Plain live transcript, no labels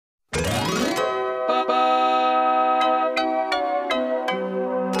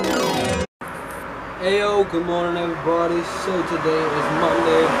Ayo, good morning everybody. So today is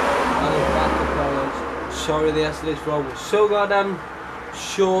Monday. I'm back to college. Sorry the yesterday's vlog was so goddamn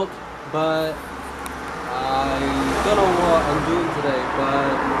short, but I don't know what I'm doing today.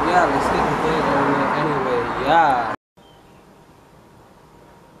 But yeah, let's get the day over anyway. Yeah.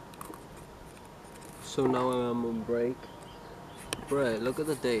 So now I'm on break. Bruh, look at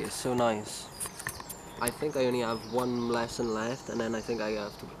the day. It's so nice. I think I only have one lesson left, and then I think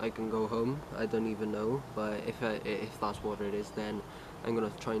I can go home. I don't even know, but if that's what it is, then I'm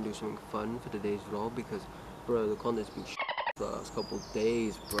gonna try and do something fun for today's vlog because, bro, the content's been the last couple of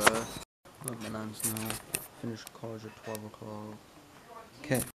days, bruh. Not my nan's now. Finished college at 12 o'clock.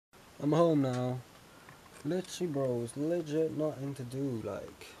 Okay, I'm home now. Literally, bro, it's legit nothing to do.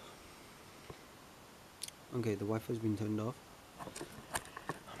 Like, okay, the Wi-Fi's been turned off.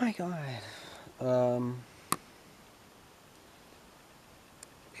 Oh my god. New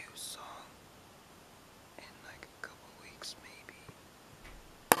song in like a couple weeks, maybe.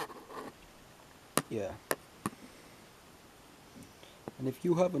 Yeah. And if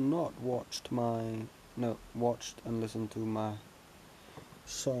you have not watched watched and listened to my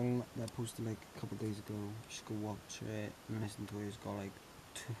song that I posted like a couple days ago, you should go watch it and listen to it. It's got like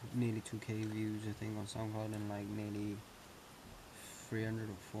nearly 2K views, I think, on SoundCloud, and like nearly 300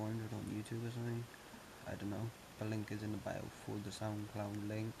 or 400 on YouTube or something. I don't know. The link is in the bio for the SoundCloud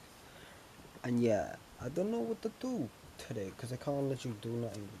link. And yeah, I don't know what to do today because I can't literally do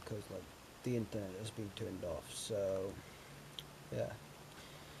nothing because like the internet has been turned off. So yeah,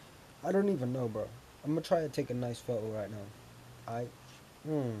 I don't even know, bro. I'm gonna try to take a nice photo right now.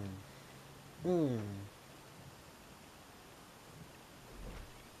 Hmm. Hmm.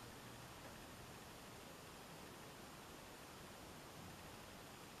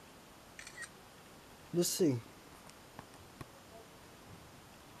 Let's see.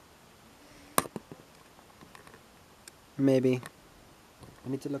 Maybe. I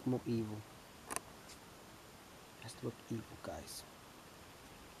need to look more evil. It has to look evil, guys.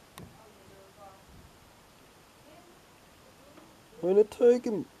 I'm gonna take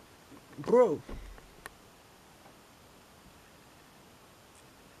him, bro.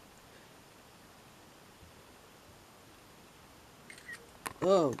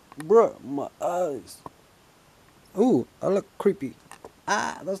 Oh, bro, my eyes. Ooh, I look creepy.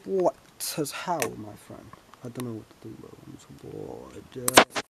 Ah, that's what says how, my friend. I don't know what to do, bro. I'm so bored.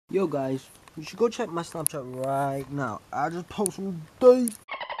 Yo, guys, you should go check my Snapchat right now. I just posted some deep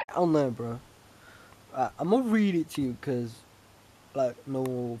on there, bro. I'm gonna read it to you because, like, no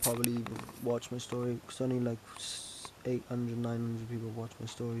one will probably even watch my story. Because only like 800, 900 people watch my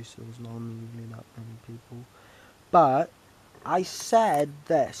story, so there's not really that many people. But I said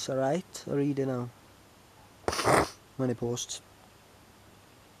this, alright? I'll read it now. When I post.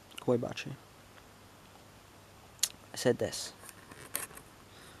 Koi battery. I said this.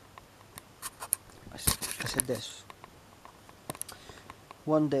 I said this.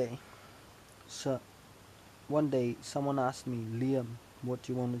 One day, someone asked me, Liam, what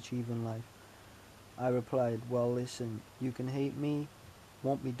do you want to achieve in life? I replied, well, listen, you can hate me,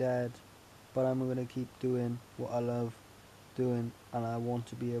 want me dead, but I'm gonna keep doing what I love doing, and I want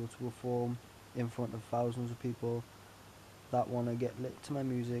to be able to perform in front of thousands of people that want to get lit to my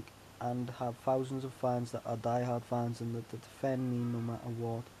music and have thousands of fans that are die-hard fans and that defend me no matter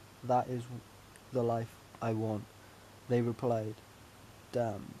what. That is the life I want. They replied,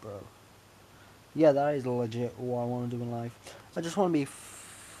 damn, bro. Yeah, that is legit what I want to do in life. I just want to be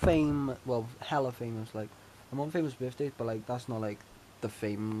hella famous. Like, I'm on famous birthdays, but like that's not like the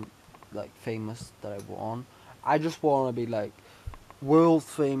famous that I want. I just want to be like world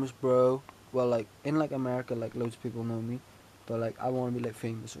famous, bro. Well, like in like America, like loads of people know me, but like I want to be like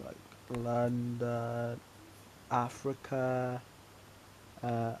famous, like London, Africa,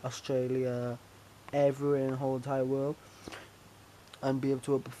 Australia, everywhere in the whole entire world, and be able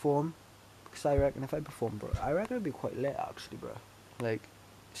to perform. Because I reckon if I perform, bro, I reckon it'd be quite lit, actually, bro. Like,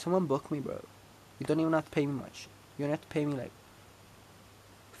 someone book me, bro. You don't even have to pay me much. You only have to pay me, like,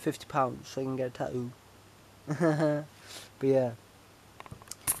 £50 so I can get a tattoo. But yeah,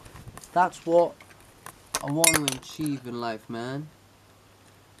 that's what I want to achieve in life, man.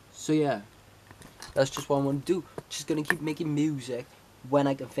 So yeah, that's just what I want to do. Just gonna keep making music when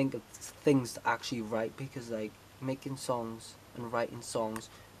I can think of things to actually write, because, like, making songs and writing songs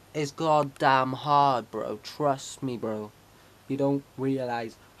is goddamn hard, bro. Trust me, bro. You don't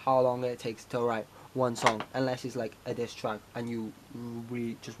realize how long it takes to write one song, unless it's like a diss track and you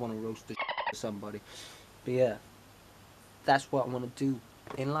really just want to roast the to somebody. But yeah, that's what I want to do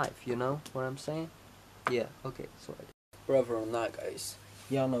in life, you know what I'm saying? Yeah, okay, so brother on that, guys.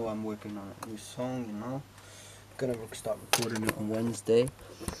 y'all know I'm working on a new song, you know. Gonna start recording it on Wednesday.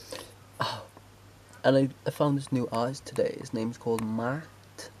 Oh, and I found this new artist today. His name's called Matt,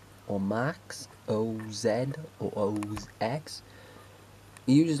 or Max, O-Z, or O-X.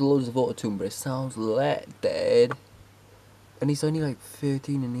 He uses loads of autotune, but it sounds lit, dude. And he's only like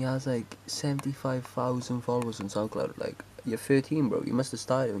 13 and he has like 75,000 followers on SoundCloud. Like, you're 13, bro. You must have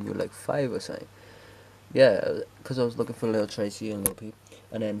started when you were like 5 or something. Yeah, because I was looking for Lil Tracy and Lil Peep.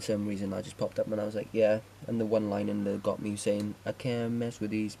 And then for some reason I just popped up and I was like, yeah. And the one line in there got me saying, I can't mess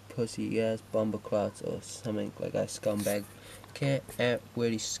with these pussy ass bumbleclots or something like that, scumbag. Can't act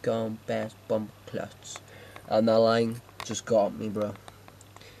with these scumbag bumbleclots. And that line just got me, bro.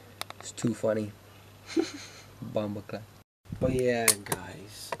 It's too funny. Bumbleclot. But yeah,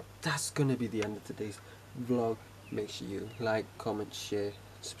 guys, that's gonna be the end of today's vlog. Make sure you like, comment, share,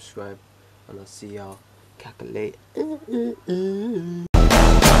 subscribe, and I'll see y'all calculate.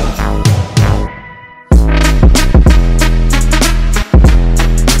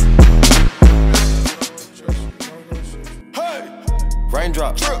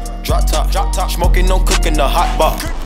 Raindrops, drop top, smoking, no cooking the hot box.